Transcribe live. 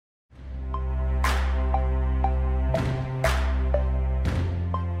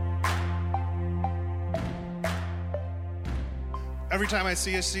Every time I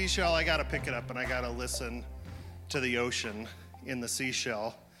see a seashell, I got to pick it up and I got to listen to the ocean in the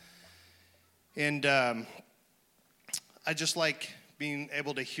seashell. And I just like being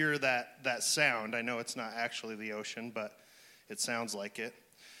able to hear that sound. I know it's not actually the ocean, but it sounds like it.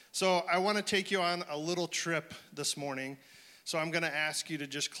 So I want to take you on a little trip this morning. So I'm going to ask you to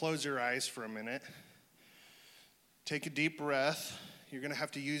just close your eyes for a minute. Take a deep breath. You're going to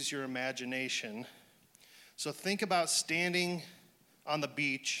have to use your imagination. So think about standing on the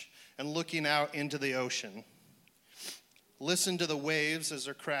beach and looking out into the ocean. Listen to the waves as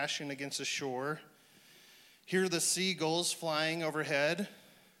they're crashing against the shore. Hear the seagulls flying overhead.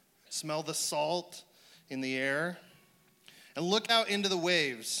 Smell the salt in the air. And look out into the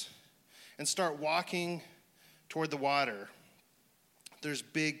waves and start walking toward the water. There's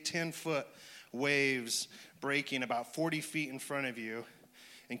big 10-foot waves breaking about 40 feet in front of you.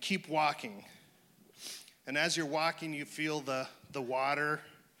 And keep walking. And as you're walking, you feel the water,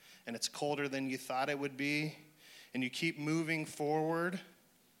 and it's colder than you thought it would be. And you keep moving forward.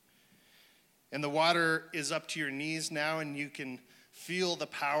 And the water is up to your knees now, and you can feel the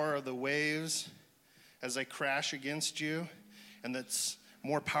power of the waves as they crash against you. And that's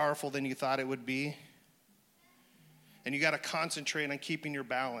more powerful than you thought it would be. And you got to concentrate on keeping your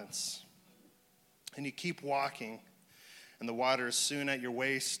balance. And you keep walking, and the water is soon at your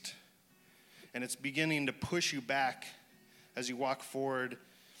waist. And it's beginning to push you back as you walk forward.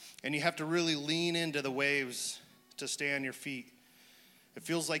 And you have to really lean into the waves to stay on your feet. It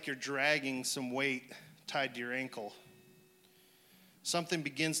feels like you're dragging some weight tied to your ankle. Something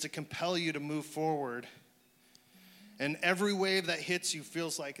begins to compel you to move forward. And every wave that hits you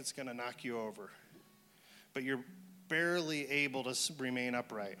feels like it's going to knock you over. But you're barely able to remain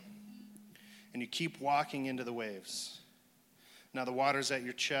upright. And you keep walking into the waves. Now the water's at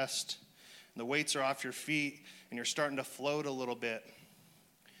your chest. And the weights are off your feet, and you're starting to float a little bit.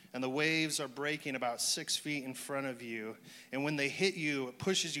 And the waves are breaking about 6 feet in front of you. And when they hit you, it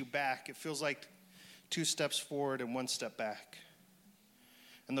pushes you back. It feels like 2 steps forward and 1 step back.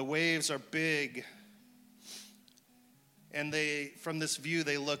 And the waves are big. And from this view,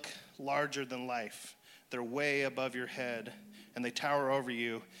 they look larger than life. They're way above your head, and they tower over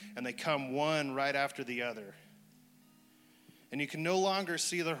you, and they come one right after the other. And you can no longer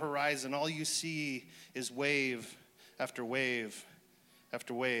see the horizon. All you see is wave after wave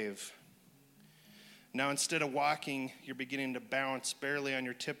after wave. Now, instead of walking, you're beginning to bounce barely on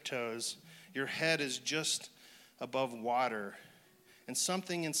your tiptoes. Your head is just above water. And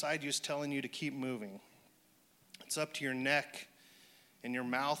something inside you is telling you to keep moving. It's up to your neck, and your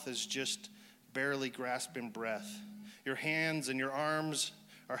mouth is just barely grasping breath. Your hands and your arms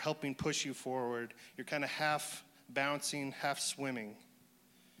are helping push you forward. You're kind of half bouncing, half swimming.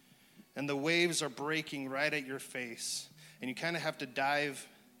 And the waves are breaking right at your face. And you kind of have to dive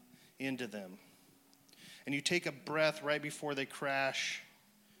into them. And you take a breath right before they crash.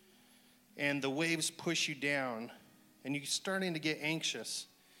 And the waves push you down. And you're starting to get anxious.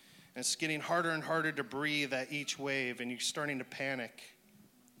 And it's getting harder and harder to breathe at each wave. And you're starting to panic.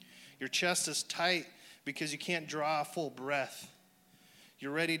 Your chest is tight because you can't draw a full breath. You're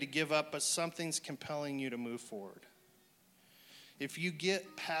ready to give up, but something's compelling you to move forward. If you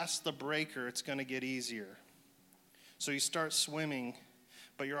get past the breaker, it's going to get easier. So you start swimming,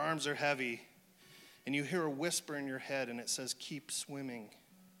 but your arms are heavy, and you hear a whisper in your head, and it says, keep swimming.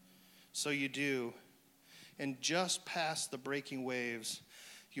 So you do. And just past the breaking waves,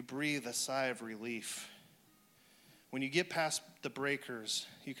 you breathe a sigh of relief. When you get past the breakers,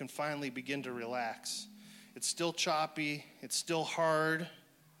 you can finally begin to relax. It's still choppy, it's still hard,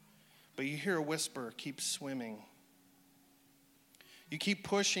 but you hear a whisper, keep swimming. You keep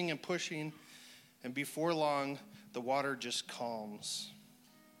pushing and pushing, and before long, the water just calms.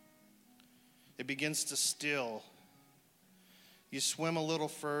 It begins to still. You swim a little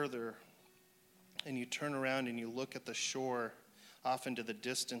further, and you turn around and you look at the shore off into the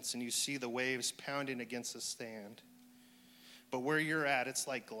distance, and you see the waves pounding against the sand. But where you're at, it's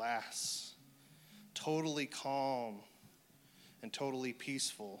like glass. Totally calm and totally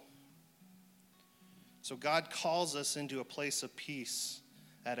peaceful. So God calls us into a place of peace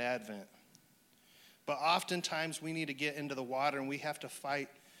at Advent. But oftentimes we need to get into the water and we have to fight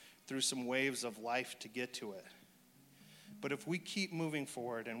through some waves of life to get to it. But if we keep moving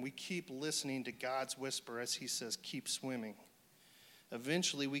forward and we keep listening to God's whisper as he says, keep swimming,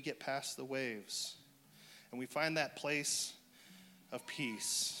 eventually we get past the waves and we find that place of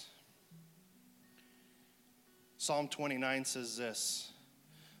peace. Psalm 29 says this,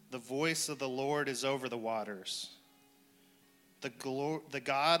 the voice of the Lord is over the waters. The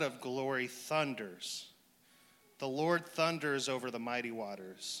God of glory thunders. The Lord thunders over the mighty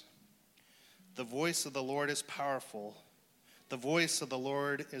waters. The voice of the Lord is powerful. The voice of the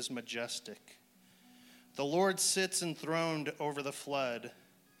Lord is majestic. The Lord sits enthroned over the flood.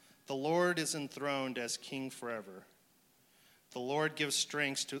 The Lord is enthroned as king forever. The Lord gives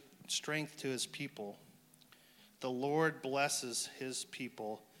strength to his people. The Lord blesses his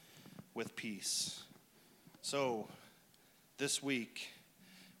people with peace. So, this week,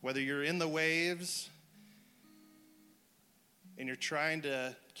 whether you're in the waves and you're trying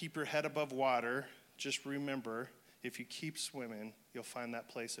to keep your head above water, just remember, if you keep swimming, you'll find that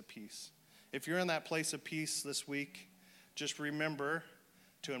place of peace. If you're in that place of peace this week, just remember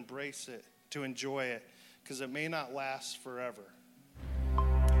to embrace it, to enjoy it, because it may not last forever.